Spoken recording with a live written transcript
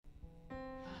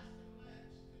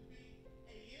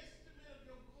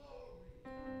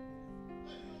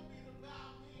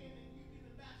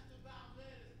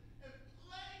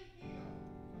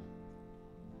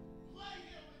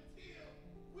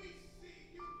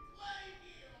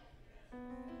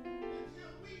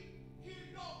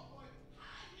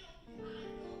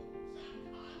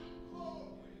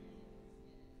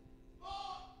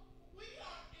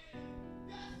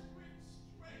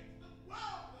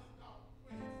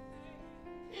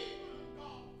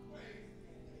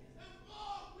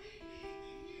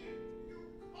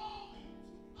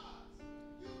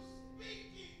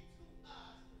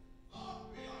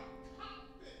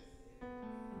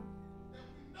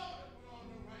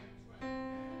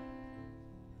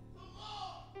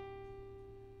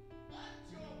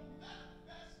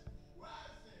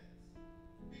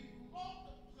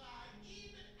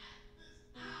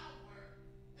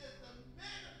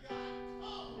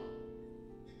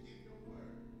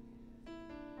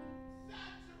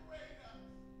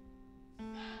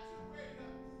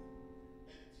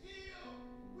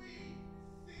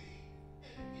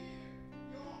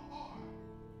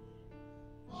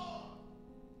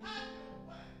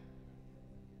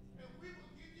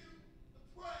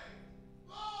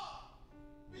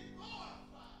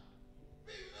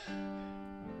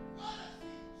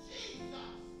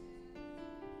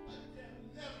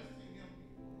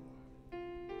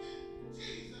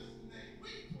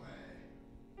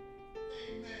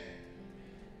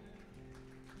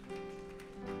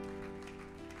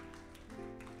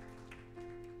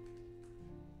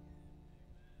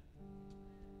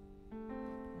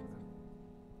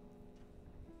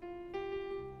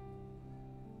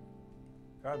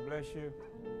God bless you.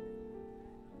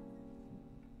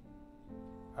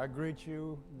 I greet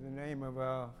you in the name of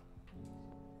our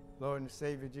Lord and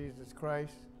Savior Jesus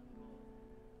Christ.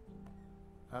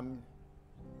 I'm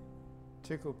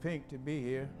tickled pink to be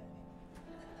here.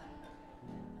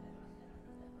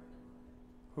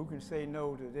 Who can say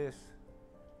no to this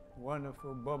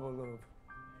wonderful bubble of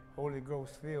Holy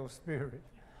Ghost filled spirit?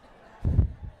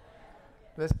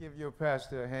 Let's give your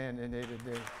pastor a hand in there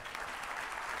today.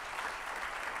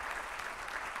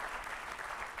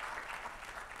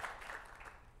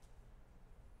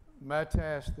 My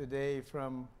task today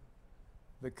from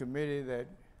the committee that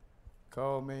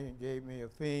called me and gave me a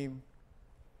theme,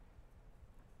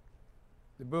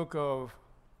 the book of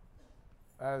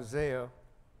Isaiah,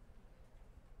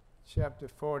 chapter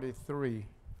 43,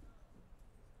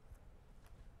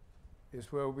 is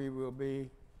where we will be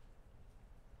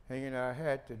hanging our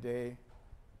hat today.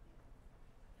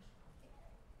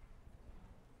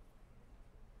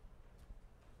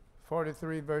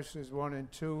 Verses 1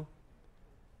 and 2.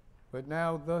 But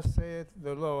now thus saith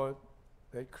the Lord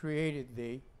that created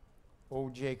thee, O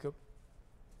Jacob,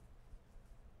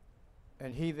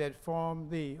 and he that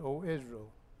formed thee, O Israel,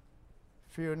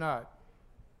 fear not,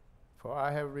 for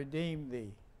I have redeemed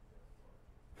thee.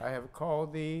 I have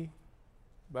called thee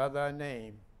by thy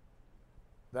name,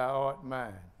 thou art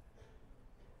mine.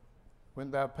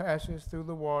 When thou passest through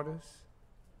the waters,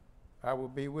 I will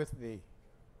be with thee,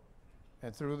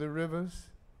 and through the rivers,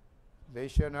 they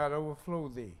shall not overflow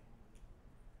thee.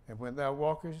 And when thou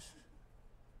walkest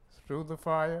through the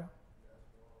fire,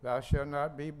 thou shalt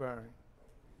not be burned,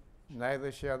 neither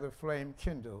shall the flame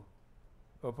kindle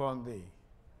upon thee.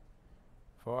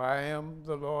 For I am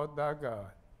the Lord thy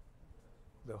God,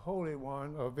 the Holy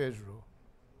One of Israel,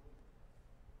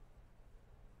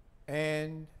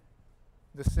 and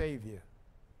the Savior.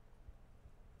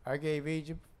 I gave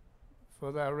Egypt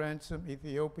for thy ransom,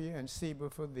 Ethiopia and Seba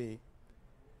for thee,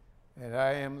 and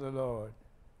I am the Lord,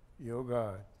 your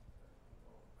God.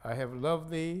 I have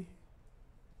loved thee,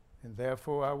 and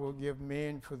therefore I will give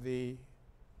men for thee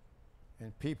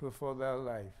and people for thy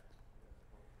life.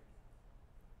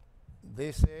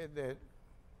 They said that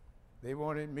they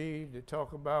wanted me to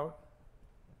talk about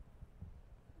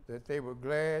that they were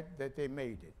glad that they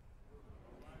made it.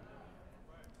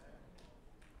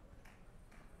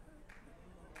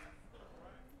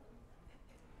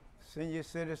 Senior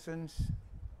citizens,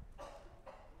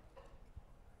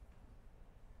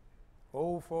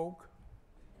 old folk,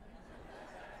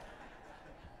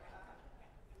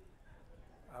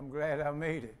 I'm glad I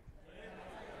made it.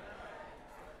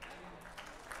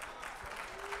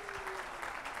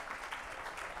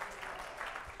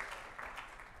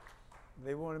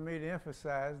 They wanted me to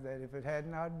emphasize that if it had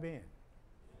not been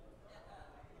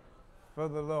for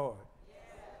the Lord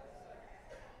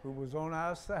who was on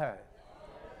our side,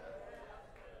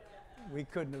 we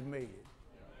couldn't have made it.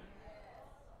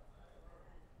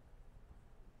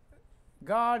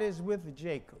 God is with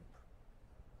Jacob.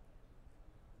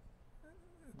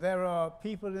 There are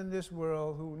people in this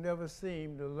world who never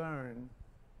seem to learn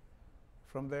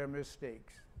from their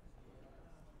mistakes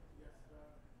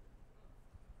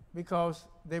because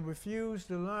they refuse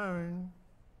to learn.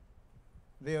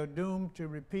 They are doomed to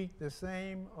repeat the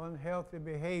same unhealthy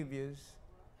behaviors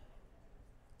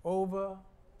over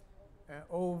and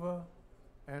over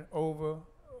and over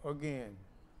again.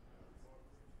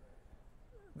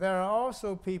 There are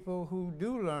also people who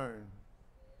do learn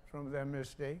from their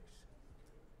mistakes.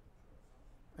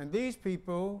 And these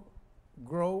people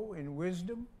grow in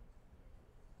wisdom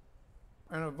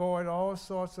and avoid all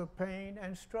sorts of pain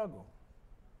and struggle.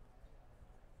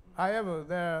 However,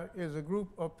 there is a group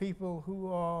of people who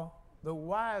are the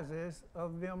wisest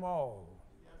of them all.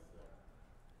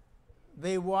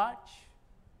 They watch,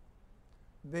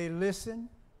 they listen,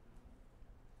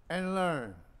 and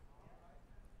learn.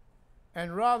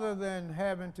 And rather than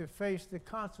having to face the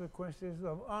consequences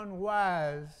of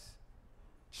unwise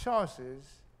choices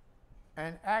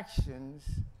and actions,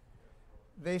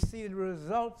 they see the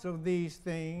results of these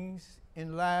things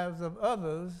in lives of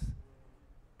others,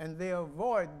 and they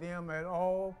avoid them at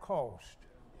all cost.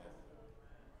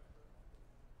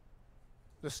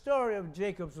 The story of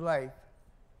Jacob's life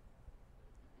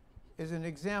is an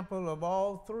example of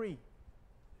all three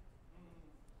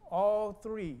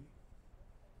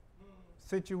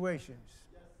situations.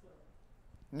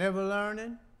 Never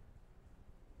learning,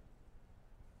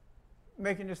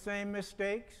 making the same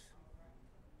mistakes,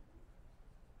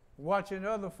 watching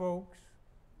other folks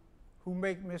who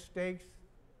make mistakes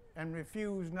and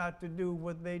refuse not to do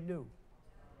what they do.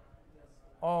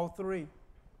 All three.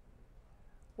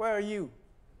 Where are you?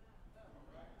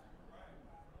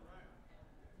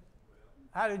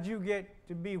 How did you get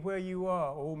to be where you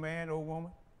are, old man, old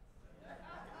woman?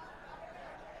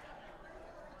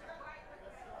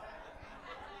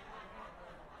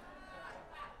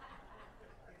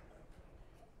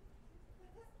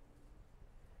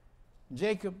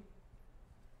 Jacob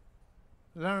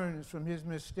learns from his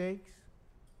mistakes,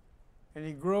 and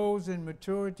he grows in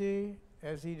maturity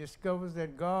as he discovers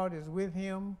that God is with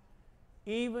him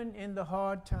even in the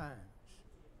hard times.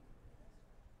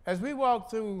 As we walk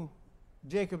through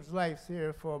Jacob's life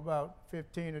here for about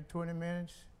 15 or 20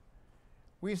 minutes,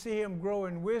 we see him grow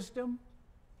in wisdom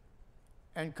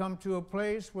and come to a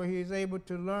place where he is able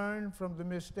to learn from the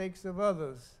mistakes of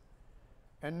others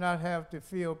and not have to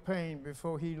feel pain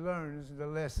before he learns the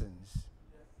lessons.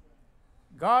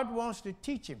 God wants to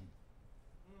teach him.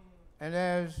 And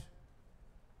as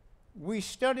we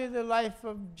study the life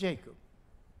of Jacob,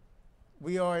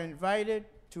 we are invited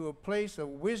to a place of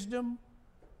wisdom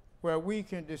where we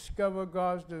can discover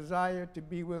God's desire to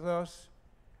be with us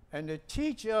and to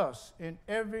teach us in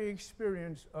every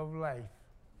experience of life.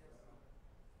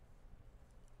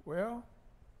 Well,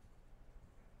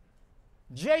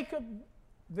 Jacob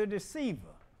the deceiver.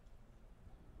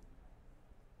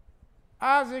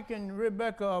 Isaac and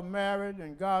Rebekah are married,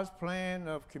 and God's plan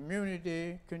of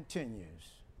community continues.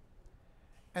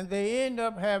 And they end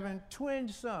up having twin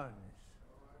sons,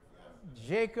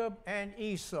 Jacob and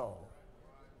Esau.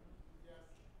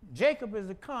 Jacob is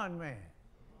a con man.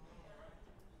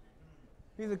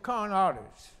 He's a con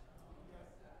artist.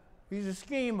 He's a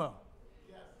schemer.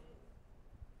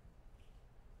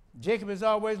 Jacob is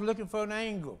always looking for an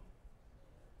angle.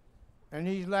 And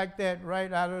he's like that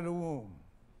right out of the womb.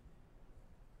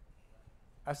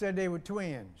 I said they were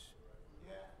twins.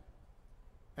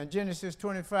 And Genesis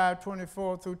 25,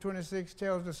 24 through 26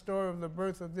 tells the story of the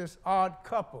birth of this odd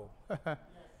couple.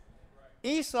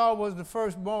 Esau was the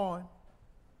firstborn,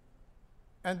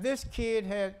 and this kid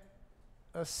had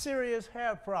a serious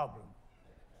hair problem.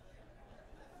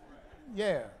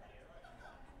 Yeah.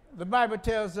 The Bible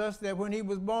tells us that when he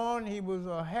was born, he was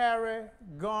a hairy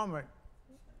garment,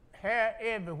 hair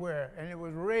everywhere, and it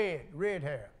was red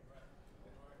hair.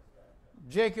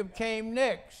 Jacob came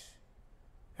next,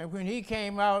 and when he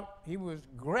came out, he was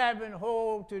grabbing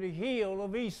hold to the heel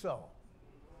of Esau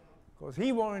because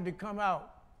he wanted to come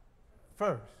out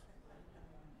first,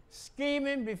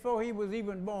 scheming before he was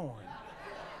even born.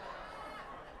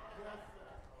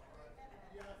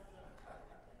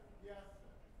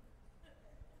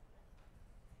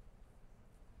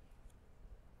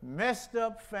 Messed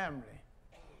up family.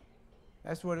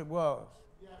 That's what it was.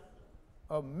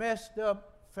 A messed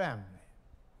up family.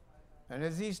 And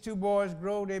as these two boys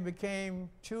grow, they became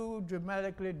two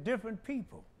dramatically different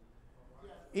people.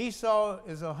 Esau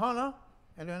is a hunter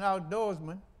and an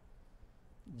outdoorsman.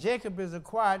 Jacob is a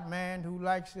quiet man who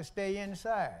likes to stay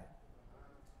inside.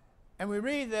 And we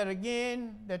read that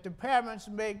again, that the parents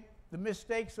make the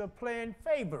mistakes of playing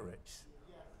favorites.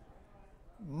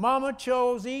 Mama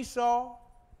chose Esau,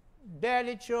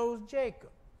 Daddy chose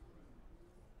Jacob.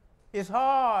 It's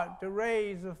hard to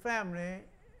raise a family,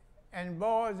 and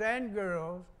boys and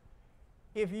girls,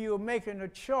 if you're making a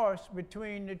choice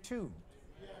between the two.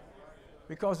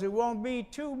 Because it won't be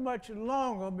too much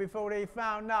longer before they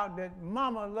found out that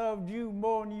Mama loved you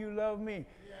more than you love me.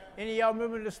 Any of y'all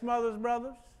remember the Smothers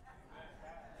Brothers?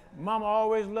 Mama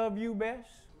always loved you best.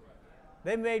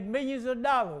 They made millions of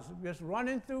dollars just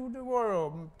running through the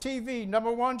world. TV,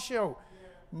 #1 show.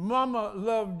 Mama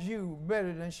loved you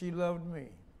better than she loved me.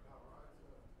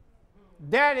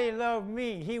 Daddy loved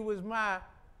me. He was my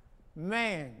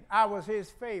man. I was his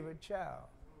favorite child.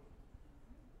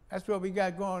 That's what we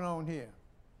got going on here.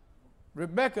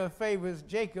 Rebekah favors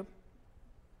Jacob,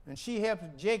 and she helps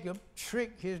Jacob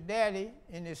trick his daddy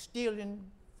into stealing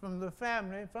from the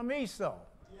family from Esau.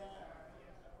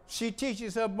 She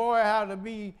teaches her boy how to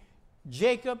be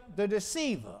Jacob the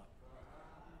deceiver.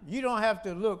 You don't have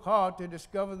to look hard to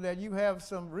discover that you have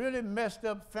some really messed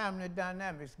up family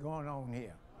dynamics going on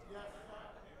here.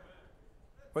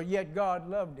 But yet God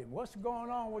loved him. What's going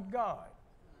on with God?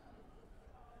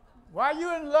 Why are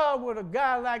you in love with a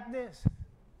guy like this?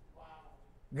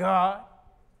 God.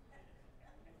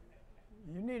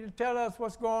 You need to tell us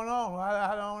what's going on.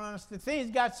 I don't understand. Things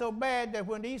got so bad that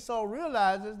when Esau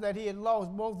realizes that he had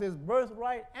lost both his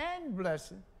birthright and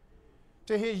blessing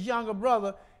to his younger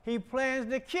brother, he plans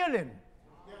to kill him.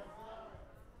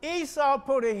 Esau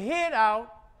put a hit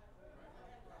out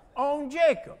on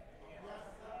Jacob.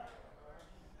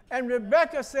 And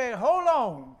Rebekah said, hold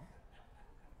on.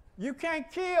 You can't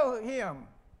kill him.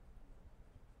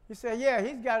 He said, yeah,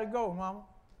 he's got to go, Mama.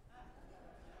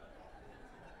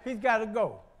 He's got to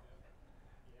go.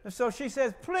 And so she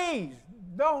says, please,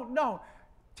 don't.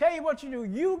 Tell you what you do.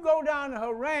 You go down to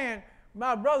Haran,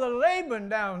 my brother Laban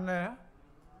down there.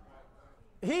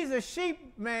 He's a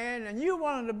sheep man, and you're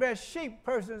one of the best sheep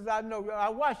persons I know. I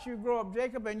watched you grow up,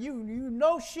 Jacob, and you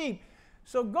know sheep.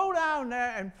 So go down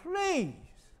there and please,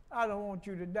 I don't want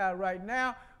you to die right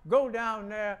now. Go down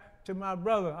there to my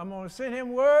brother. I'm going to send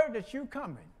him word that you're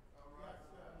coming.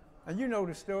 And you know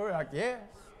the story, I guess.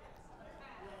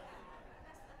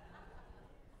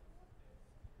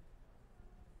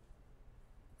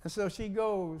 And so she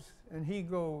goes, and he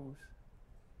goes,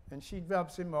 and she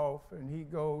drops him off, and he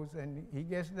goes, and he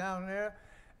gets down there,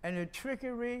 and the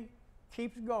trickery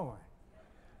keeps going.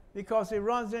 Because he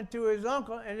runs into his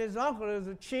uncle, and his uncle is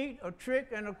a cheat, a trick,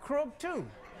 and a crook too.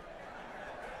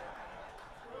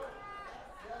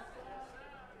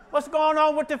 What's going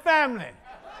on with the family?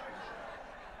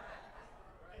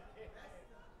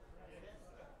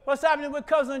 What's happening with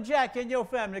Cousin Jack in your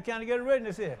family? Can I get a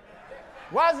witness here?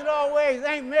 Why is it always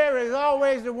Aunt Mary is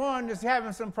always the one that's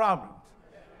having some problems?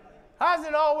 How is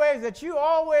it always that you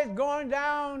always going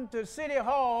down to City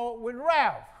Hall with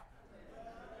Ralph?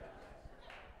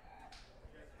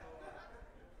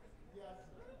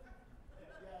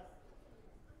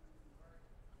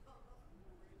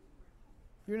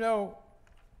 You know,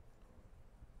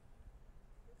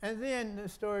 and then the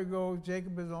story goes,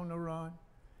 Jacob is on the run.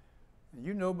 And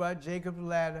you know about Jacob's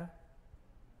ladder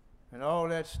and all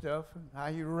that stuff, and how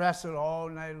he wrestled all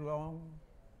night long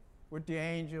with the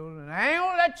angel, and I ain't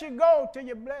gonna let you go till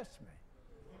you bless me.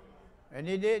 And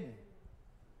he didn't.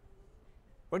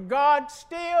 But God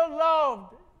still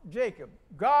loved Jacob.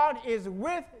 God is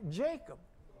with Jacob.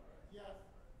 Yes.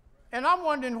 And I'm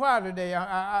wondering why today.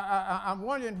 I'm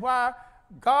wondering why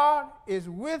God is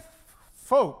with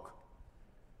folk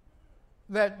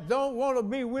that don't want to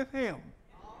be with him.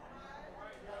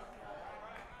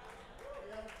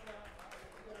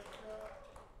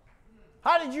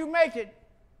 How did you make it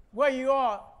where you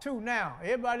are to now?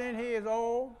 Everybody in here is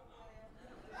old.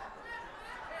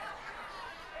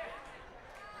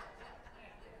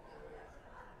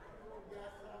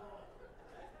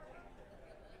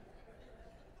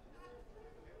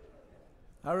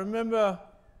 I remember,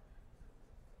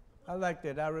 I like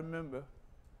that, I remember.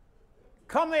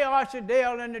 Come here,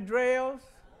 Archerdale and the Drells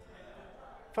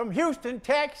from Houston,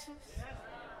 Texas.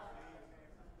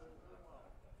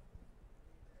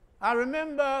 I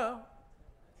remember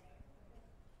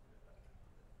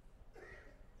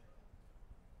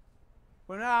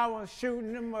when I was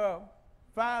shooting them up,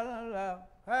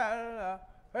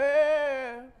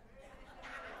 hey.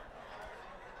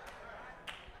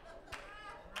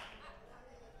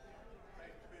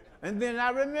 And then I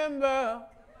remember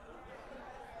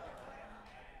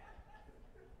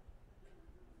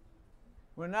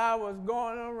when I was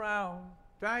going around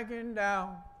drinking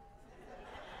down.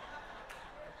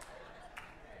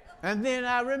 And then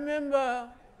I remember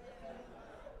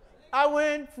I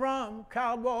went from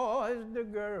cowboys to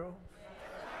girls.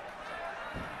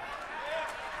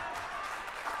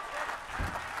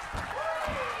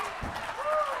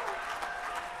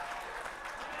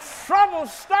 Trouble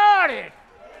started.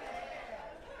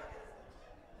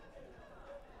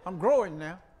 I'm growing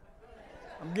now.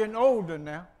 I'm getting older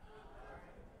now.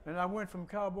 And I went from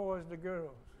cowboys to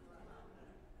girls.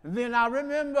 And then I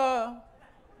remember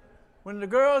when the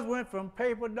girls went from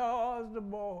paper dolls to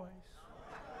boys.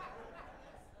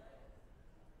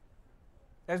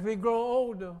 As we grow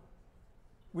older,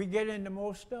 we get into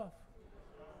more stuff.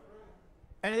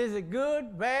 And is it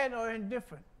good, bad, or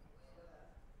indifferent?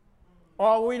 Or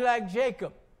are we like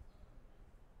Jacob,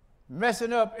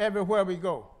 messing up everywhere we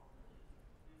go?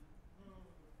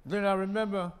 Then I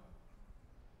remember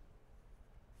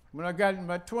when I got in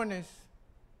my 20s,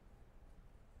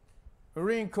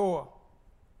 Marine Corps.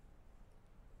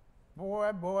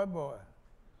 Boy.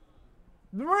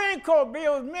 The Marine Corps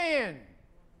builds men.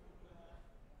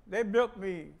 They built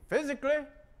me physically,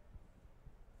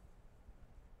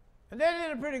 and they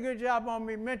did a pretty good job on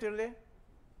me mentally.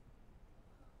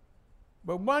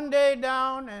 But one day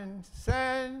down in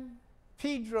San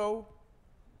Pedro,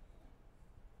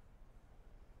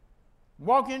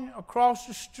 walking across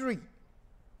the street,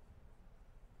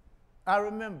 I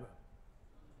remember.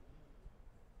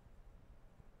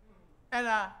 And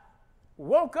I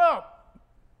woke up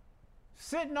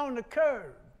sitting on the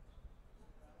curb,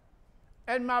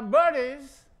 and my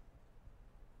buddies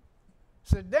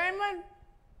said, Damon,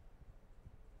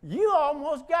 you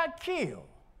almost got killed.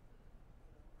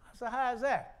 I said, how's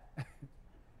that?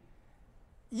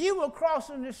 You were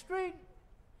crossing the street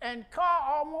and car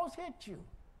almost hit you.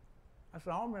 I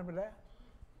said, I don't remember that.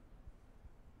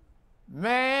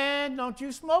 Man, Lynch, don't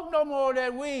you smoke no more of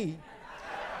that weed.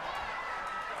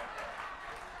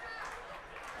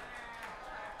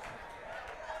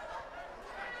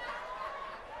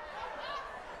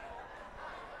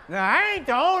 Now, I ain't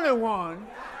the only one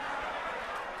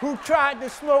who tried to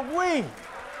smoke weed.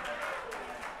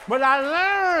 But I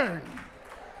learned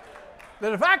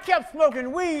that if I kept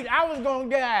smoking weed, I was going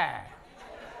to die.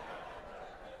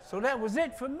 So that was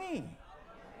it for me.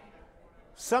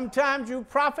 Sometimes you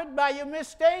profit by your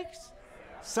mistakes.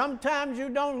 Sometimes you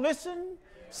don't listen.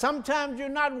 Sometimes you're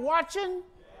not watching.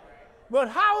 But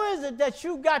how is it that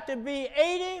you got to be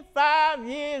 85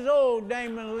 years old,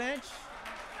 Damon Lynch?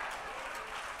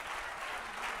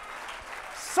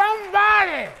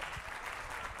 Somebody,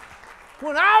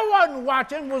 when I wasn't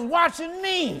watching, was watching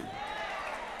me.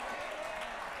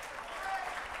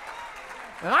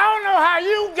 And I don't know how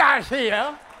you got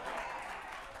here,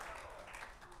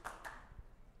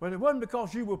 but it wasn't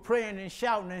because you were praying and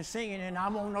shouting and singing and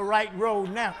I'm on the right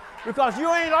road now, because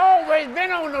you ain't always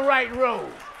been on the right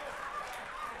road.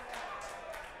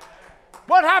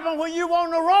 What happened when you were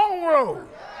on the wrong road?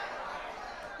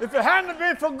 If it hadn't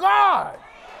been for God,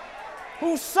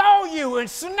 who saw you and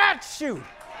snatched you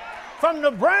from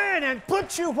the brain and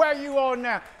put you where you are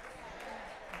now.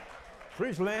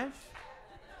 Preach, Lynch.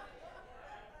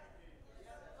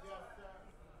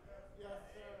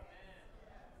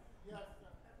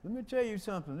 Let me tell you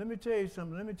something.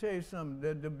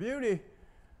 The beauty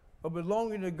of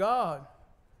belonging to God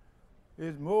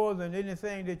is more than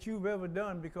anything that you've ever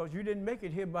done, because you didn't make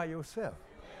it here by yourself.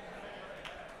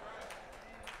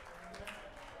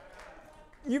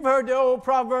 You've heard the old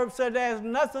proverb say there's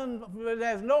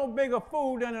no bigger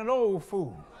fool than an old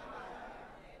fool.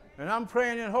 And I'm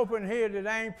praying and hoping here that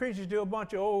I ain't preaching to a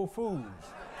bunch of old fools.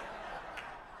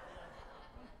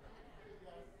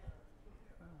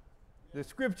 The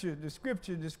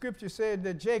scripture said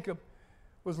that Jacob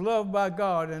was loved by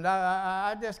God, and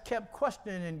I just kept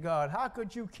questioning God. How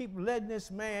could you keep letting this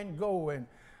man go, and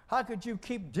how could you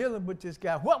keep dealing with this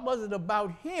guy? What was it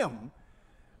about him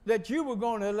that you were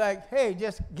going to, like, hey,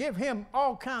 just give him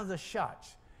all kinds of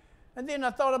shots? And then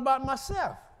I thought about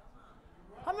myself.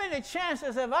 How many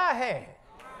chances have I had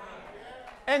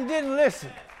and didn't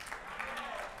listen?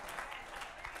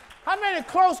 How many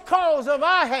close calls have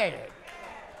I had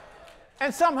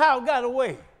and somehow got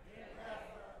away?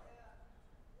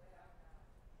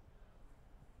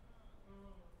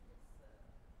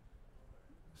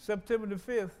 September the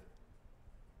 5th,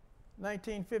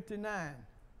 1959.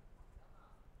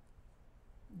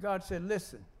 God said,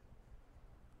 listen,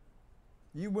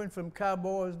 you went from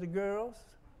cowboys to girls,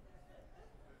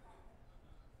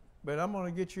 but I'm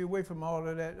going to get you away from all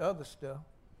of that other stuff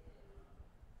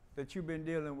that you've been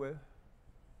dealing with.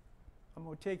 I'm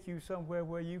going to take you somewhere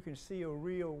where you can see a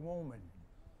real woman,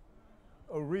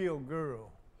 a real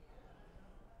girl,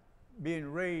 being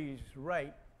raised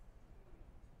right.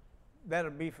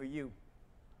 That'll be for you.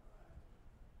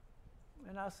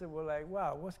 And I said, well, like,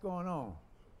 wow, what's going on?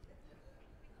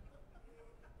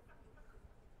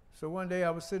 So one day I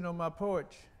was sitting on my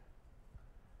porch,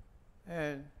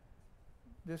 and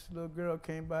this little girl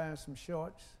came by in some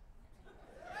shorts.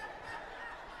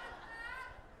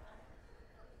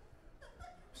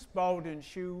 Spalding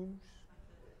shoes,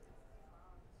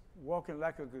 walking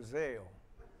like a gazelle.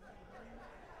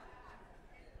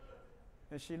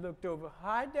 And she looked over,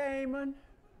 hi, Damon.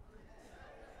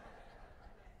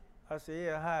 I said,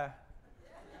 yeah, hi.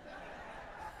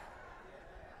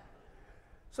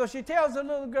 So she tells the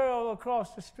little girl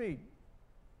across the street,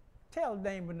 tell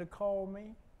Damon to call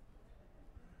me.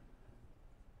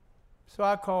 So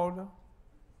I called her.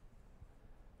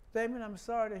 Damon, I'm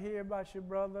sorry to hear about your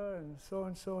brother and so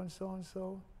and so and so and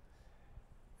so.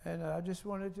 And I just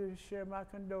wanted to share my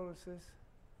condolences.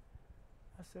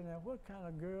 I said, now what kind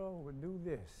of girl would do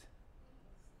this?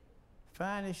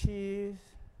 Fine as she is,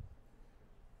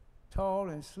 tall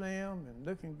and slim and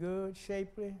looking good,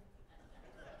 shapely.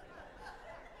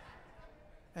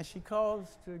 And she calls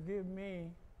to give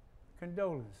me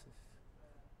condolences.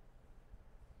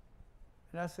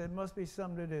 And I said, must be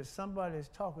something to this. Somebody's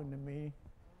talking to me.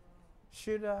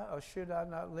 Should I or should I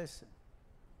not listen?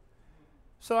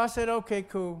 So I said, okay,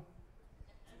 cool.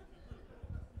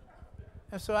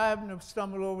 And so I happened to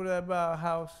stumble over there by our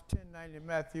house, 1090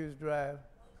 Matthews Drive,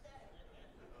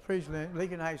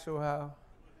 Lincoln Heights, Ohio.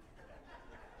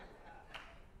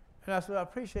 And I said, I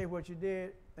appreciate what you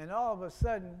did. And all of a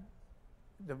sudden,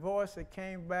 the voice that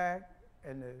came back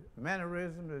and the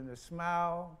mannerisms and the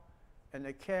smile and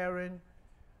the caring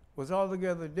was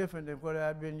altogether different than what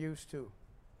I'd been used to.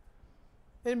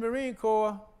 In the Marine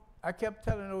Corps, I kept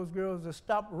telling those girls to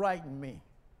stop writing me.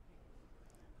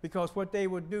 Because what they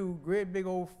would do, great big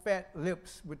old fat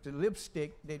lips with the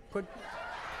lipstick, they'd put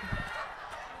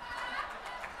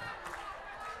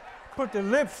the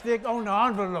lipstick on the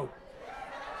envelope.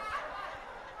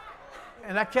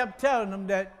 And I kept telling them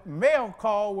that mail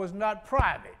call was not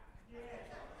private.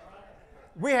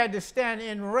 We had to stand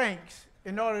in ranks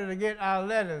in order to get our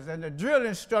letters. And the drill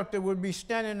instructor would be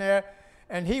standing there,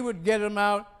 and he would get them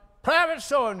out, private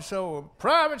so-and-so,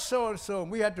 private so-and-so.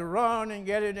 And we had to run and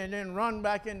get it and then run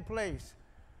back in place.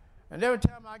 And every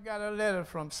time I got a letter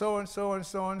from so-and-so and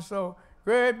so-and-so,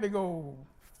 great big old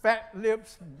fat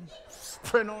lips,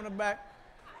 print on the back.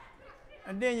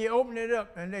 And then you open it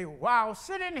up, and they, wow,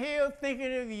 sitting here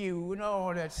thinking of you, and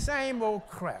all that same old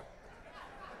crap.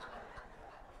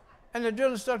 And the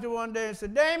drill instructor one day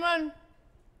said, Damon,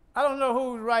 I don't know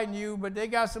who's writing you, but they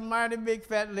got some mighty big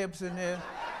fat lips in there.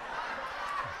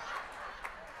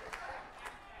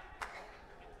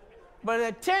 But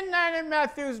at 1090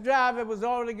 Matthews Drive, it was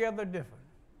altogether different.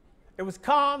 It was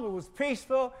calm, it was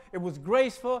peaceful, it was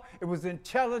graceful, it was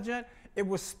intelligent, it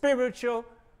was spiritual.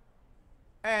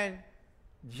 And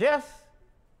just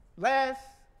last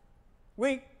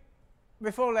week,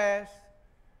 before last,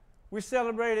 we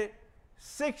celebrated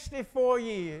 64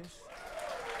 years.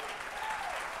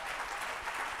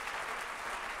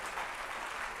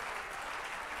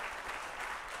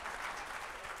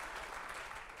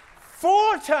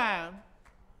 Full-time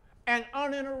and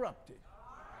uninterrupted.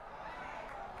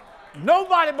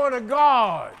 Nobody but a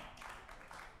God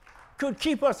could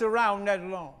keep us around that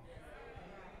long.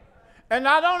 And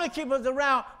not only keep us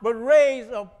around, but raise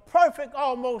a perfect,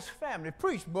 almost family.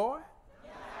 Preach, boy.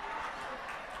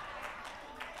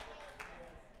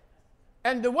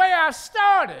 And the way I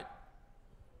started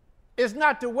is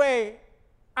not the way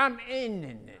I'm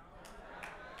ending it.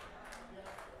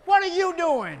 What are you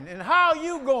doing and how are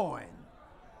you going?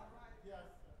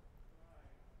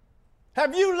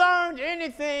 Have you learned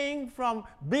anything from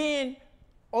being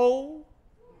old?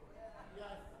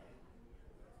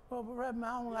 Well, Reverend,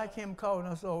 I don't like him calling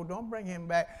us old. Don't bring him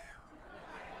back.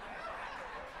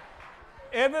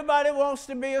 Everybody wants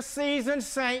to be a seasoned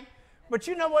saint, but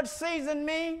you know what seasoned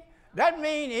means? That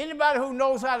means anybody who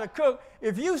knows how to cook,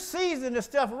 if you season the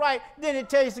stuff right, then it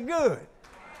tastes good.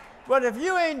 But if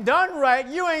you ain't done right,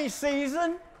 you ain't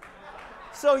seasoned.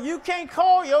 So you can't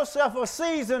call yourself a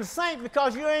seasoned saint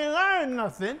because you ain't learned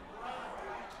nothing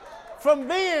from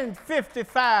being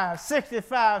 55,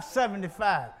 65,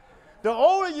 75. The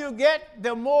older you get,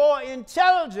 the more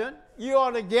intelligent you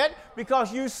ought to get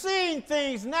because you're seeing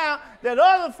things now that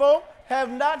other folk have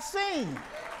not seen.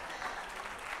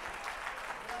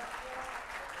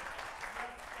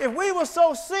 If we were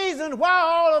so seasoned, why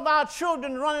are all of our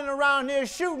children running around here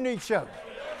shooting each other?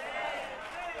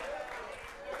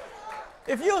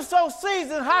 If you're so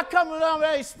seasoned, how come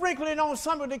they're sprinkling on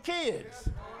some of the kids?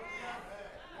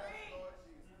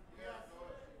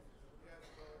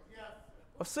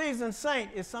 A seasoned saint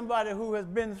is somebody who has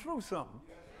been through something.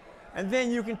 And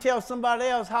then you can tell somebody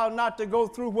else how not to go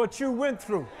through what you went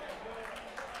through.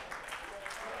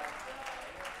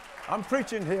 I'm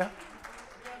preaching here.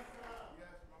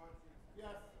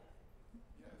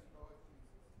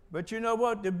 But you know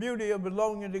what? The beauty of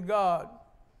belonging to God,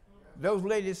 those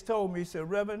ladies told me, said,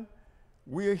 Reverend,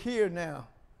 we're here now.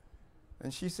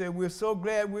 And she said, we're so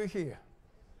glad we're here.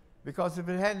 Because if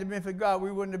it hadn't been for God,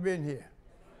 we wouldn't have been here.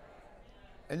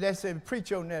 And they said,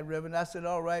 preach on that, Reverend. I said,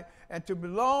 all right. And to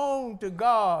belong to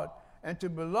God and to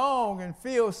belong and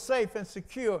feel safe and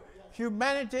secure,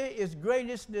 humanity's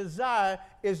greatest desire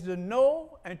is to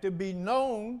know and to be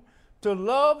known, to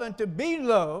love and to be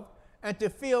loved, and to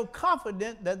feel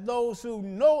confident that those who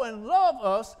know and love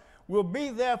us will be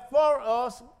there for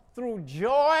us through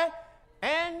joy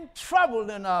and trouble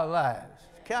in our lives.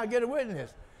 Can I get a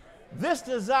witness? This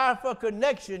desire for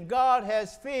connection God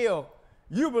has filled.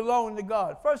 You belong to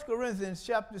God. 1 Corinthians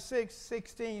chapter 6,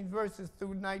 16 verses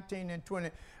through 19 and 20.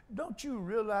 Don't you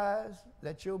realize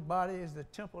that your body is the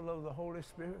temple of the Holy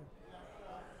Spirit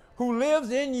who lives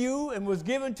in you and was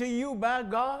given to you by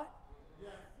God?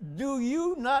 Do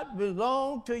you not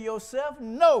belong to yourself?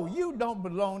 No, you don't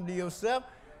belong to yourself.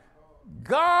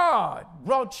 God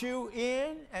brought you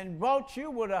in and brought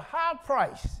you with a high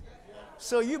price.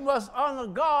 So you must honor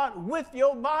God with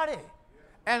your body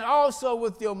and also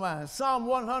with your mind. Psalm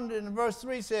 100 and verse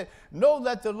 3 said, know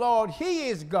that the Lord, He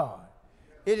is God.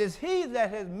 It is He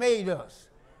that has made us.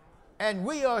 And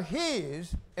we are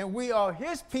His, and we are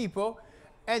His people,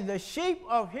 and the sheep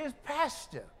of His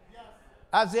pasture.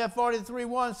 Isaiah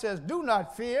 43:1 says, do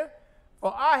not fear,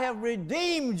 for I have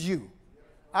redeemed you.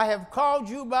 I have called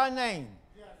you by name.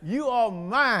 You are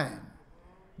mine.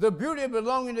 The beauty of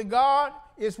belonging to God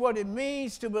is what it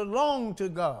means to belong to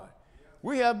God.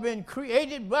 We have been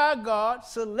created by God,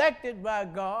 selected by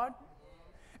God,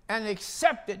 and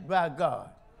accepted by God.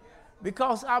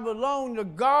 Because I belong to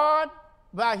God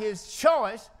by his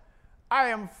choice, I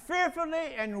am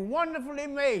fearfully and wonderfully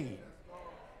made.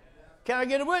 Can I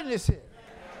get a witness here?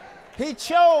 He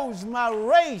chose my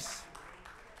race.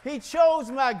 He chose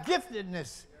my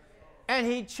giftedness. And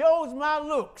he chose my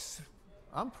looks.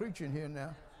 I'm preaching here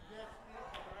now.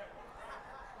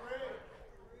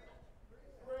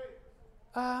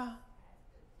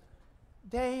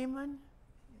 Damon,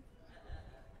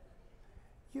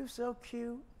 you so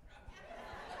cute.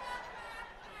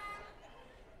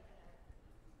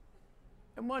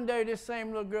 And one day, this same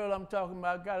little girl I'm talking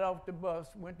about got off the bus,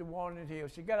 went to Walnut Hill.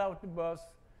 She got off the bus,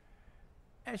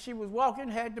 and she was walking,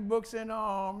 had the books in her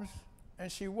arms,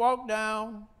 and she walked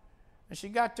down, and she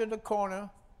got to the corner,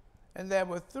 and there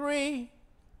were 3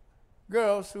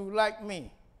 girls who liked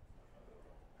me.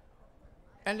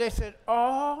 And they said,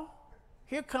 oh,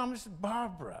 here comes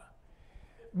Barbara.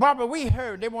 Barbara, we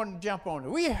heard, they wanted to jump on her.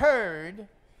 We heard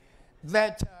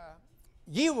that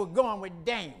you were going with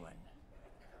Damon.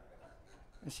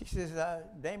 And she says,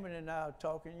 Damon and I are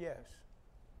talking, yes.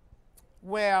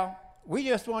 Well, we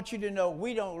just want you to know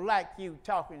we don't like you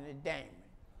talking to Damon.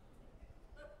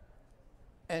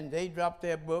 And they dropped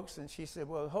their books, and she said,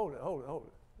 well, hold it.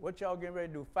 What y'all getting ready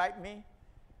to do, fight me?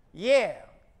 Yeah,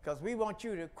 because we want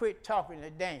you to quit talking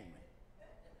to Damon.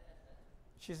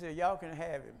 She said, y'all can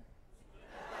have him.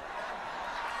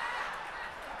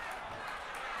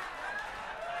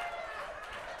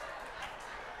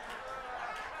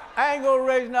 I ain't gonna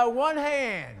raise not one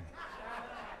hand.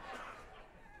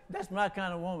 That's my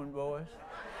kind of woman, boys.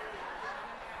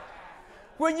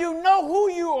 When you know who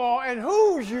you are and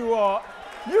whose you are,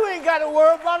 you ain't got to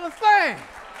worry about a thing.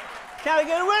 Can I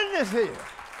get a witness here?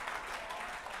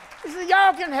 He said,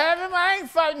 y'all can have him. I ain't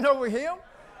fighting over him.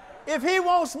 If he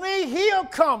wants me, he'll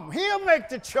come. He'll make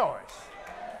the choice.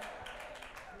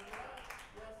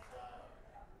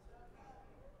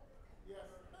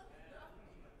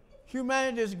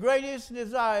 Humanity's greatest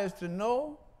desire is to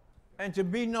know and to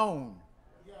be known,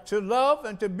 to love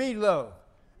and to be loved,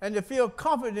 and to feel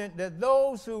confident that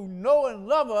those who know and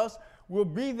love us will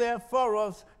be there for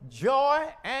us, joy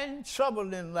and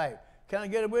trouble in life. Can I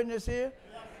get a witness here?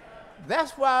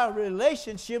 That's why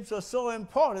relationships are so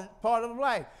important part of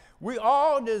life. We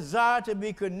all desire to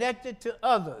be connected to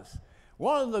others.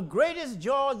 One of the greatest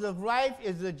joys of life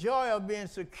is the joy of being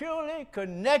securely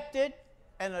connected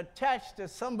and attached to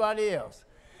somebody else.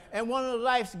 And one of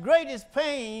life's greatest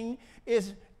pain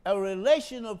is a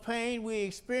relational pain we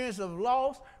experience of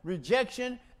loss,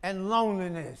 rejection, and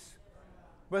loneliness.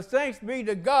 But thanks be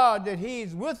to God that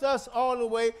he's with us all the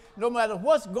way. No matter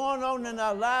what's going on in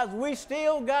our lives, we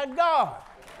still got God.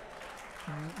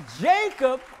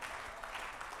 Jacob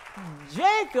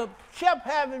kept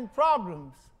having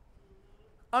problems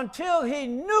until he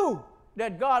knew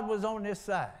that God was on his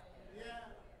side.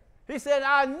 He said,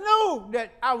 I knew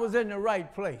that I was in the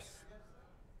right place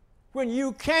when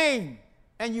you came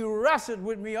and you wrestled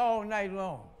with me all night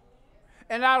long.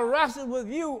 And I wrestled with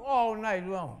you all night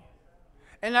long.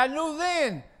 And I knew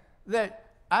then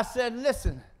that I said,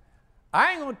 listen,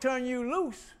 I ain't going to turn you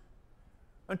loose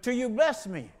until you bless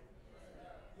me.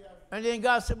 And then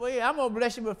God said, well, yeah, I'm going to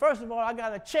bless you, but first of all, I got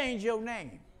to change your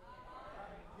name.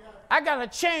 I got to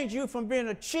change you from being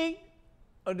a cheat,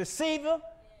 a deceiver,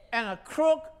 and a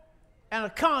crook, and a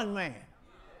con man.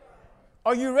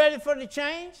 Are you ready for the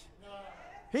change?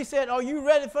 He said, are you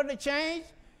ready for the change?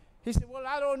 He said, well,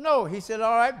 I don't know. He said,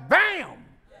 all right, bam!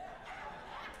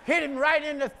 Hit him right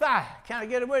in the thigh. Can I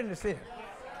get a witness here?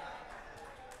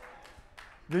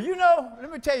 Do you know, let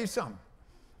me tell you something.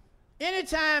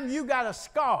 Anytime you got a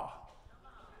scar,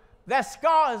 that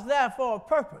scar is there for a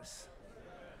purpose.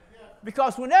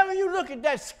 Because whenever you look at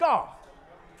that scar,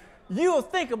 you'll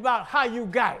think about how you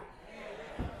got it.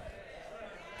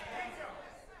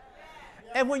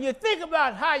 And when you think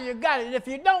about how you got it, if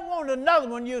you don't want another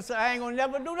one, you'll say, I ain't going to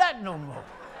never do that no more.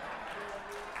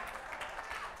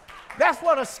 That's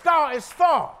what a scar is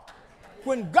for.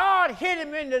 When God hit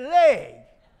him in the leg,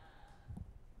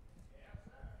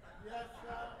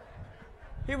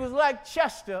 he was like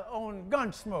Chester on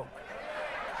Gunsmoke.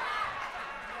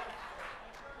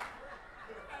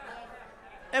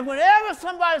 And whenever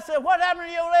somebody said, what happened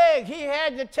to your leg? He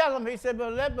had to tell them. He said,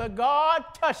 but God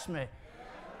touched me.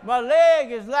 My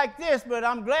leg is like this, but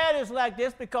I'm glad it's like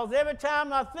this because every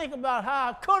time I think about how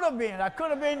I could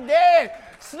have been dead,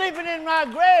 sleeping in my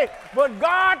grave, but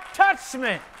God touched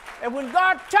me. And when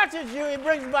God touches you, it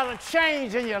brings about a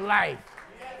change in your life.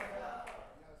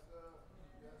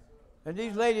 And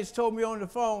these ladies told me on the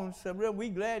phone, said, Reverend, we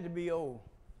glad to be old.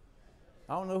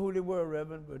 I don't know who they were,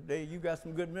 Reverend, but you got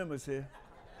some good members here.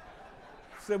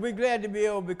 So we're glad to be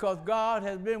old because God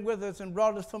has been with us and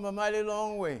brought us from a mighty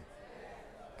long way.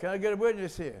 Can I get a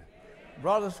witness here?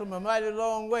 Brought us from a mighty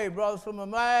long way. Brought us from a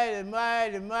mighty,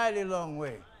 mighty, mighty long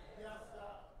way.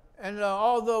 And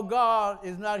although God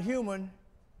is not human,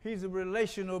 he's a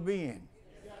relational being.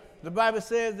 The Bible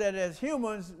says that as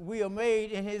humans, we are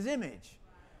made in his image.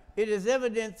 It is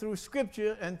evident through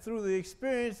Scripture and through the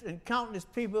experience and countless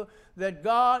people that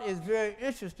God is very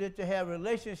interested to have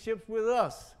relationships with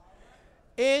us.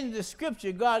 In the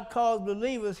Scripture, God calls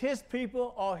believers his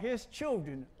people or his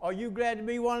children. Are you glad to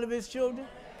be one of his children?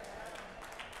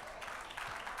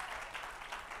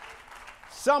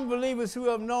 Some believers who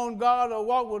have known God or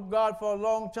walked with God for a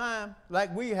long time,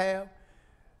 like we have,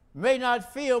 may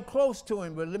not feel close to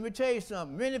him. But let me tell you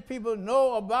something. Many people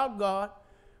know about God,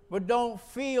 but don't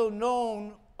feel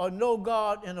known or know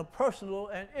God in a personal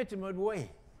and intimate way.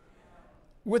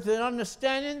 With an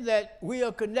understanding that we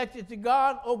are connected to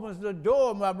God opens the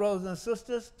door, my brothers and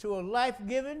sisters, to a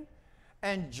life-giving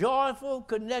and joyful,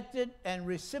 connected, and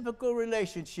reciprocal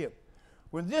relationship.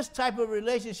 When this type of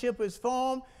relationship is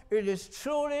formed, it is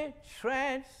truly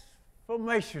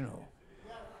transformational.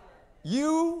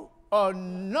 You are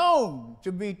known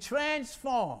to be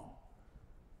transformed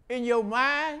in your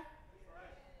mind,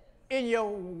 in your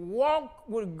walk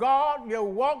with God, your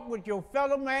walk with your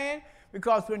fellow man,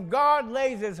 because when God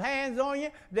lays his hands on you,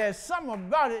 there's something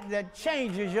about it that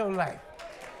changes your life.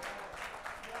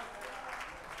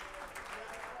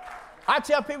 I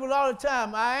tell people all the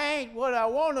time, I ain't what I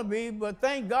want to be, but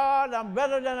thank God I'm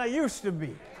better than I used to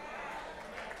be.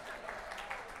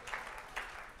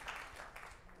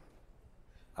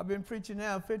 I've been preaching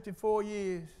now 54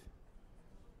 years.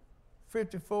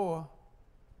 54.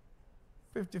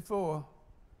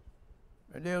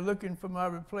 And they're looking for my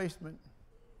replacement,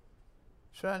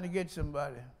 trying to get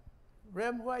somebody.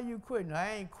 Reverend, why are you quitting?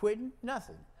 I ain't quitting,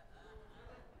 nothing.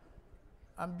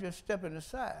 I'm just stepping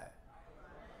aside.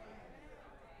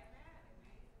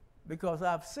 Because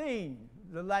I've seen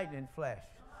the lightning flash.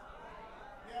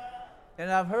 And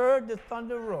I've heard the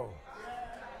thunder roll.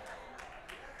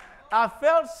 I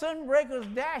felt sun breakers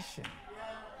dashing,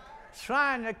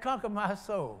 trying to conquer my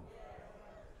soul.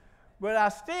 But I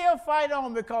still fight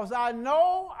on because I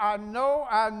know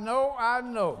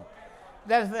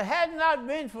that if it had not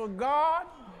been for God,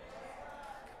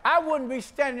 I wouldn't be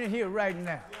standing here right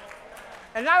now.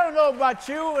 And I don't know about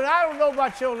you, and I don't know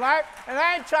about your life, and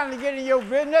I ain't trying to get in your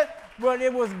business, but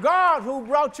it was God who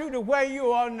brought you to where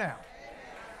you are now.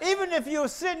 Even if you were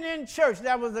sitting in church,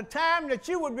 there was a time that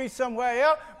you would be somewhere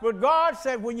else, but God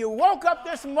said when you woke up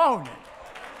this morning,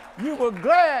 you were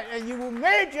glad and you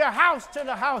made your house to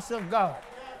the house of God.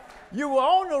 You were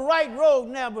on the right road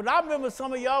now, but I remember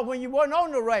some of y'all when you weren't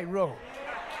on the right road.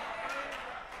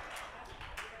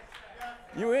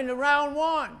 You were in the round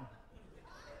one.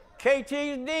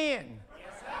 KT's den.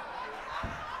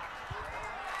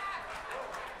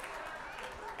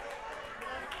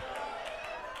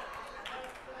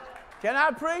 Can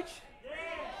I preach?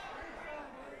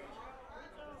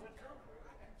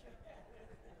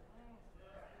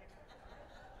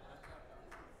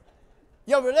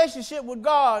 Your relationship with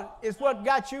God is what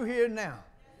got you here now.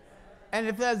 And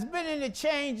if there's been any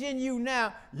change in you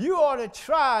now, you ought to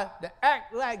try to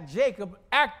act like Jacob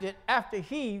acted after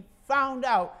he found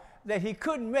out that he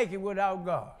couldn't make it without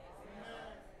God.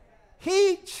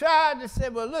 He tried to say,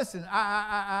 well, listen,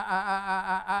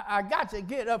 I got to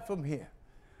get up from here.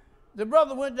 The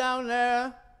brother went down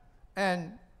there,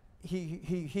 and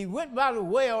he went by the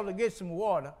well to get some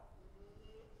water.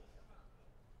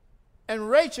 And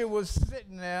Rachel was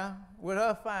sitting there with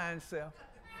her fine self.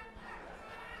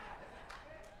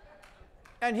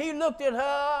 And he looked at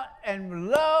her and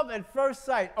love at first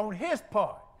sight on his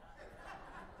part.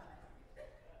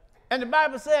 And the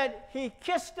Bible said he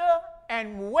kissed her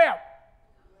and wept,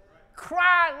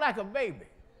 cried like a baby,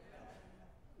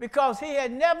 because he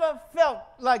had never felt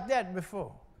like that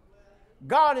before.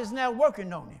 God is now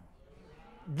working on him,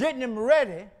 getting him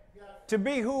ready to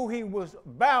be who he was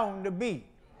bound to be,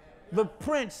 the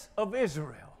Prince of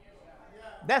Israel.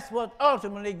 That's what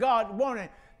ultimately God wanted.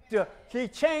 He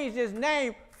changed his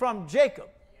name from Jacob,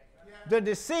 the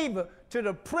deceiver, to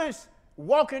the prince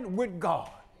walking with God.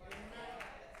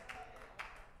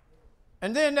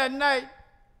 And then that night,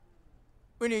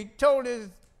 when he told his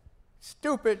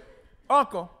stupid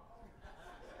uncle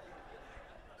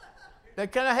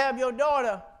that, can I have your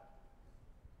daughter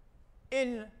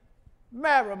in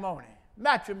matrimony?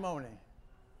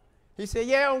 He said,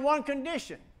 yeah, on one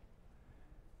condition,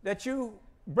 that you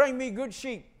bring me good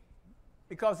sheep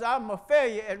because I'm a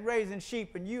failure at raising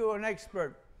sheep and you are an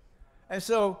expert. And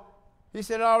so he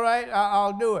said, all right,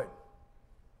 I'll do it.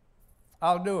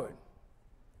 I'll do it.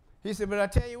 He said, but I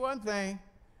tell you one thing,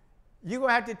 you're going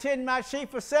to have to tend my sheep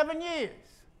for 7 years.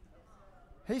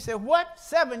 He said, what?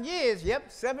 7 years? Yep,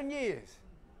 7 years.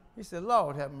 He said,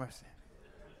 Lord, have mercy.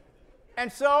 And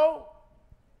so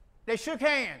they shook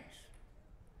hands.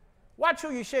 Watch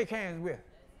who you shake hands with.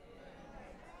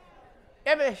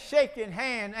 Every shaking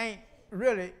hand ain't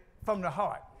really from the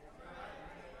heart.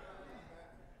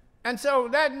 And so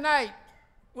that night,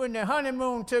 when the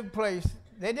honeymoon took place,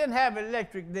 they didn't have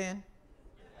electric then.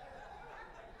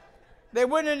 They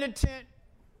went in the tent.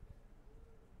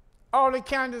 All the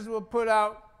candles were put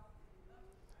out.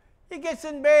 He gets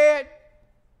in bed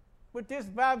with this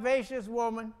vivacious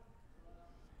woman.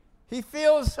 He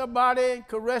feels her body and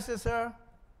caresses her.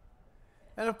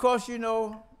 And of course, you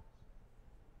know,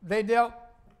 they dealt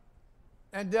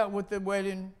with the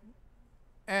wedding,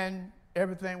 and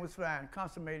everything was fine,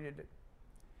 consummated it.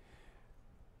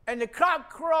 And the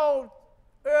cock crowed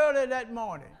early that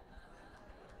morning.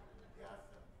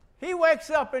 He wakes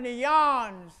up and he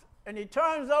yawns and he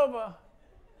turns over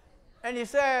and he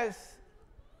says,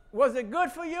 was it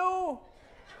good for you?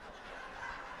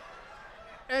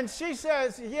 And she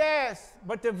says, yes,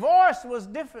 but the voice was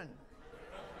different.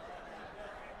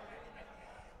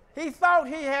 He thought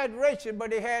he had Rachel,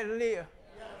 but he had Leah.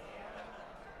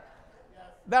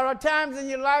 There are times in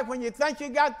your life when you think you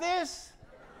got this,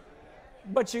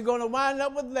 but you're going to wind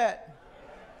up with that.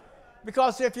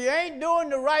 Because if you ain't doing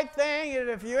the right thing, and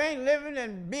if you ain't living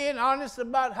and being honest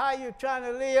about how you're trying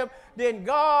to live, then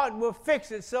God will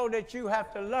fix it so that you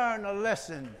have to learn a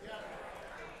lesson.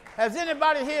 Has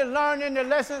anybody here learned any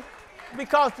lesson?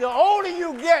 Because the older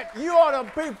you get, you ought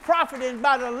to be profiting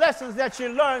by the lessons that you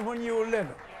learned when you were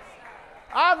little.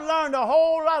 I've learned a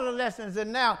whole lot of lessons,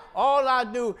 and now all I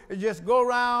do is just go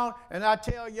around and I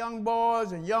tell young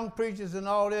boys and young preachers and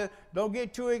all this, don't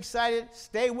get too excited,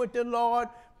 stay with the Lord,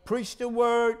 preach the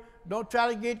word, don't try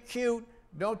to get cute,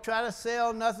 don't try to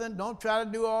sell nothing, don't try to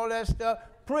do all that stuff.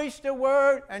 Preach the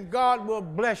word and God will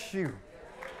bless you.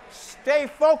 Stay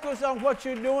focused on what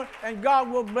you're doing and God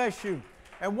will bless you.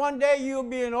 And one day you'll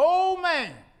be an old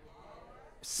man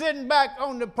sitting back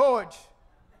on the porch,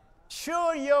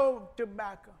 chewing your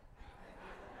tobacco,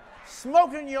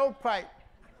 smoking your pipe,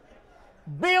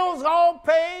 bills all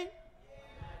paid.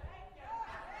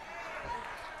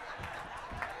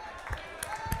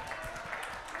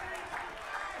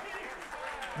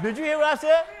 Did you hear what I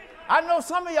said? I know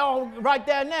some of y'all right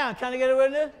there now. Can I get a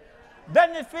witness?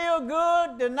 Doesn't it feel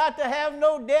good to not to have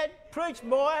no debt? Preach,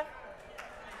 boy.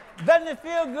 Doesn't it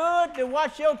feel good to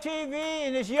watch your TV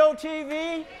and it's your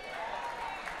TV?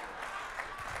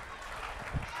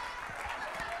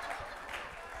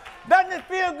 Doesn't it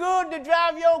feel good to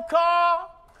drive your car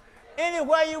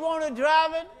anywhere you want to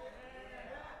drive it?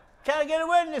 Can I get a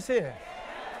witness here?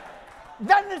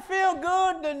 Doesn't it feel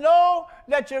good to know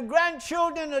that your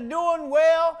grandchildren are doing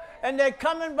well and they're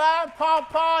coming by,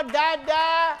 Papa,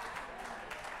 Dada,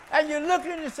 and you're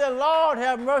looking and say, Lord,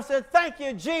 have mercy. Thank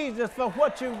you, Jesus, for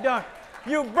what you've done.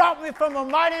 You brought me from a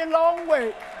mighty long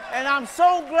way, and I'm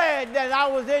so glad that I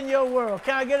was in your world.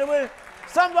 Can I get a witness?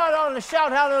 Somebody ought to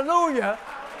shout hallelujah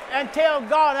and tell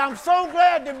God, I'm so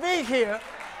glad to be here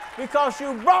because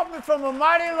you brought me from a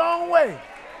mighty long way.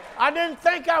 I didn't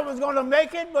think I was going to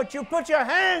make it, but you put your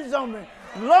hands on me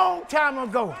a long time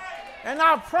ago. And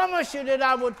I promise you that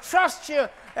I would trust you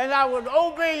and I would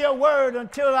obey your word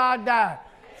until I die.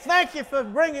 Thank you for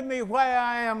bringing me where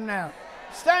I am now.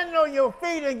 Stand on your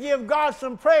feet and give God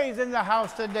some praise in the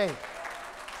house today.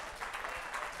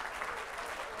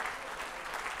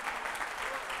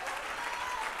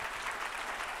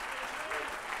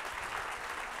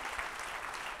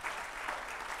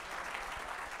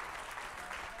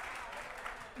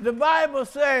 The Bible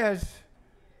says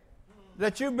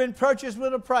that you've been purchased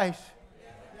with a price,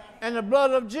 and the blood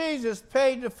of Jesus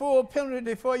paid the full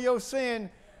penalty for your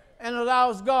sin and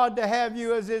allows God to have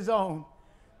you as his own.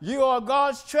 You are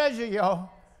God's treasure, y'all.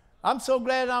 I'm so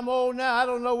glad I'm old now, I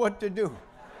don't know what to do.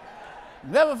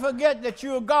 Never forget that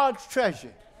you are God's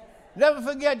treasure. Never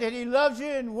forget that he loves you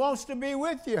and wants to be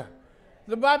with you.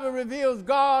 The Bible reveals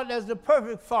God as the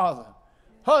perfect Father,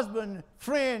 husband,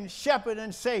 friend, shepherd,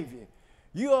 and Savior.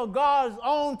 You are God's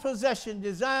own possession,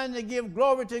 designed to give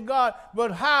glory to God.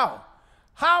 But how?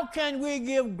 How can we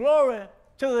give glory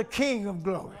to the King of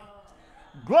glory?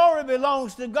 Glory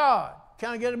belongs to God.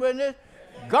 Can I get a witness?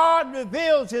 God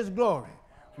reveals his glory.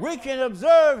 We can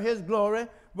observe his glory,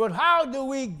 but how do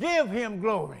we give him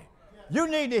glory? You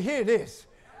need to hear this.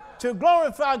 To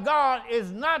glorify God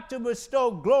is not to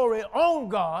bestow glory on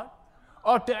God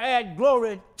or to add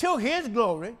glory to his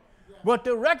glory, but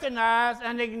to recognize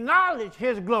and acknowledge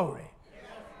his glory.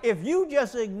 If you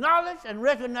just acknowledge and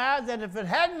recognize that if it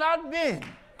had not been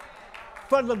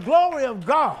for the glory of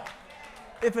God,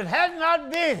 if it had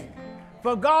not been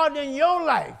for God in your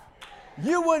life,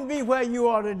 you wouldn't be where you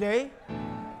are today.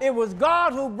 It was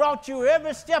God who brought you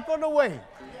every step of the way.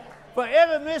 For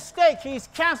every mistake, he's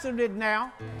canceled it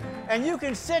now. And you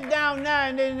can sit down now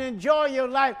and then enjoy your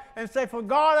life and say, for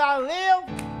God I live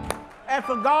and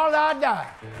for God I die.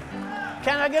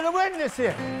 Can I get a witness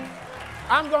here?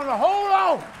 I'm going to hold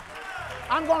on.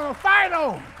 I'm going to fight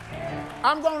on.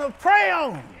 I'm going to pray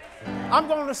on. I'm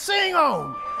going to sing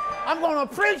on. I'm going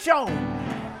to preach on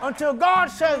until God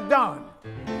says done.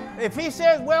 If he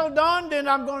says well done, then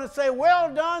I'm going to say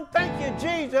well done. Thank you,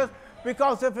 Jesus,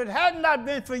 because if it had not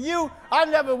been for you, I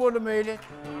never would have made it.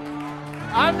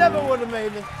 I never would have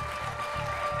made it.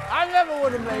 I never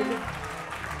would have made it.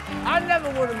 I never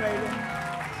would have made it.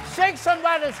 Shake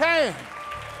somebody's hand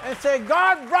and say,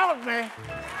 God brought me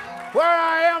where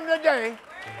I am today,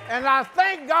 and I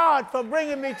thank God for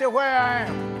bringing me to where I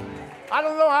am. I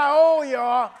don't know how old you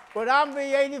are, but I'll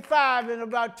be 85 in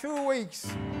about 2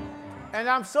 weeks. And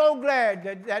I'm so glad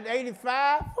that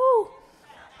 85, whew,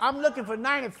 I'm looking for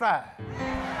 95.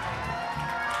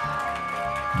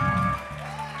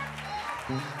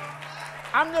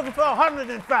 I'm looking for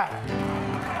 105.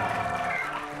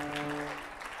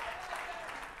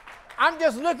 I'm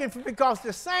just looking for, because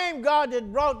the same God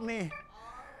that brought me,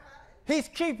 he's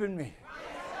keeping me.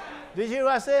 Did you hear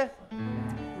what I said?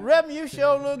 Reverend, you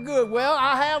sure look good. Well,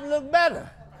 I have looked better,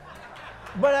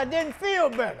 but I didn't feel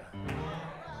better.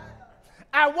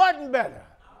 I wasn't better.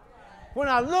 When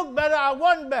I looked better, I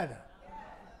wasn't better.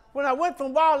 When I went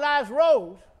from Wild Eyes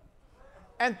Rose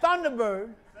and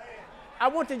Thunderbird, I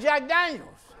went to Jack Daniels.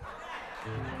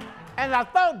 And I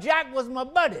thought Jack was my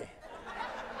buddy.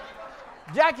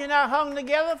 Jack and I hung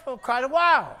together for quite a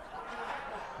while.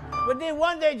 But then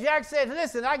one day Jack said,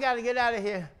 listen, I got to get out of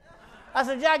here. I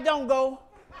said, Jack, don't go.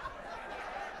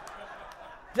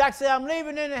 Jack said, I'm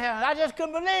leaving in the house. I just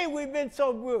couldn't believe we've been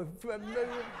so good.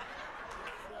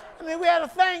 I mean, we had a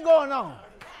thing going on.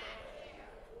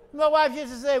 My wife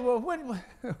used to say, well, when...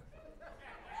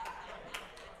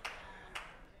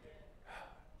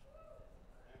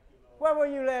 Where were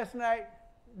you last night?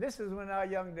 This is in our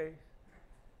young days.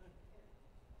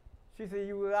 She said,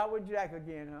 you were out with Jack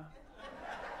again, huh?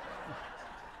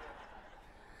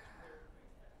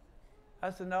 I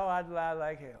said, no, I'd lie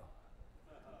like hell.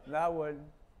 No, I wouldn't.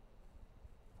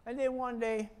 And then one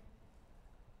day,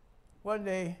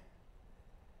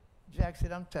 Jack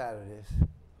said, I'm tired of this.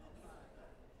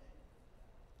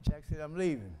 Jack said, I'm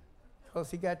leaving. Because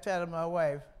he got tired of my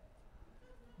wife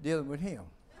dealing with him.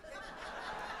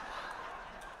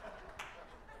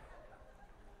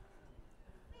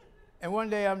 And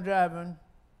one day I'm driving,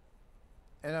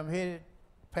 and I'm headed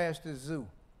past the zoo.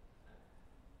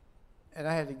 And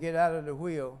I had to get out of the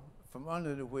wheel, from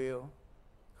under the wheel,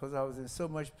 because I was in so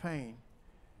much pain.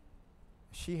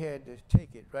 She had to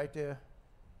take it right there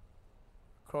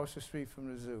across the street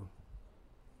from the zoo.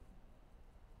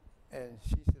 And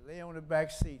she said, lay on the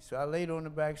back seat. So I laid on the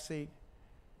back seat,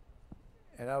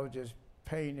 and I was just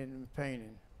paining and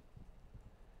paining.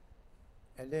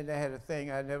 And then they had a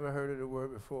thing, I never heard of the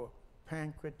word before,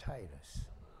 pancreatitis.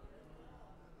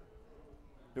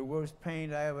 The worst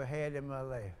pain I ever had in my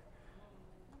life.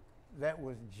 That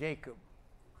was Jacob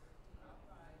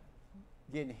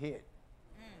getting hit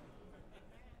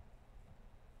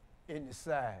in the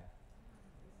side.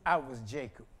 I was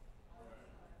Jacob.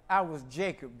 I was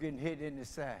Jacob getting hit in the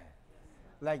side.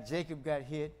 Like Jacob got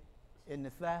hit in the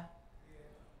thigh.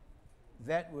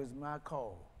 That was my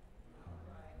call.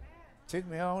 Took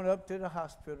me on up to the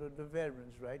hospital, the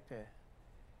veterans right there.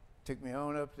 Took me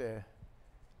on up there.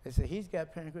 They said, he's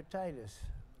got pancreatitis.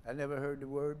 I never heard the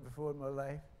word before in my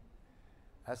life.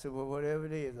 I said, well, whatever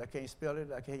it is, I can't spell it,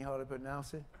 I can't hardly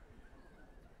pronounce it,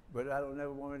 but I don't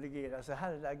never want it again. I said,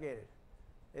 how did I get it?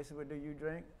 They said, well, do you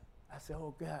drink? I said,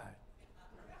 oh, God.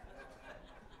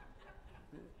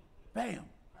 Bam.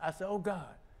 I said, oh,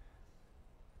 God.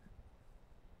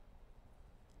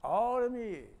 All of me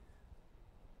is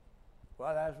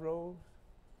Wild Eyes Rose,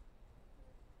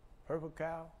 Purple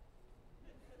Cow,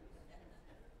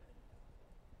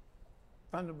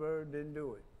 Thunderbird didn't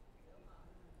do it.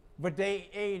 But they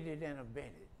aided and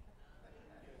abetted.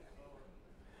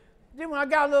 Then when I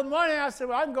got a little money, I said,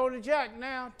 well, I can go to Jack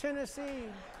now, Tennessee.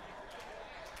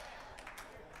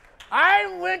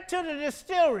 I went to the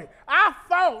distillery. I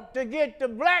fought to get the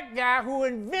black guy who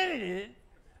invented it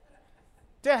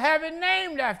to have it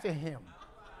named after him.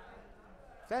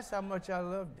 That's how much I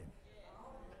loved him.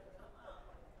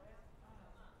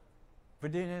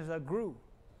 But then as I grew,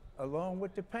 along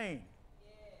with the pain,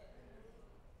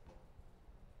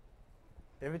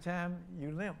 every time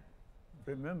you limp,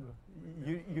 remember,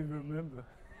 you remember.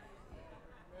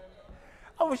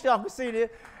 I wish y'all could see this.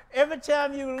 Every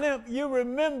time you limp, you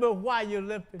remember why you're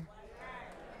limping.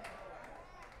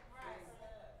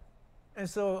 And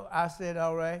so I said,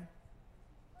 all right,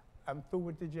 I'm through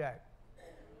with the jack.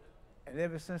 And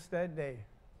ever since that day,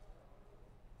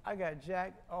 I got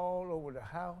jack all over the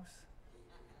house.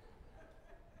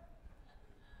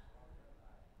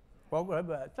 Walk right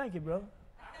by. Thank you, brother.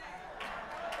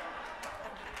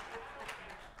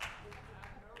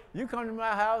 You come to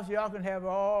my house, y'all can have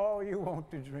all you want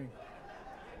to drink.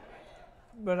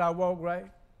 But I walk right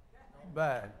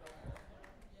by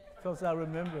because I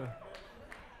remember.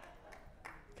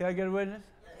 Can I get a witness?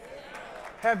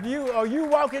 Are you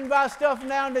walking by stuff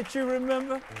now that you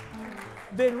remember?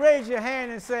 Then raise your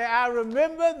hand and say, I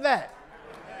remember that.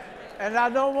 And I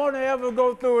don't want to ever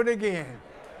go through it again.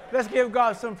 Let's give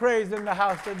God some praise in the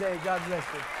house today. God bless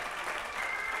you.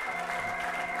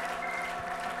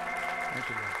 Thank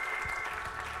you.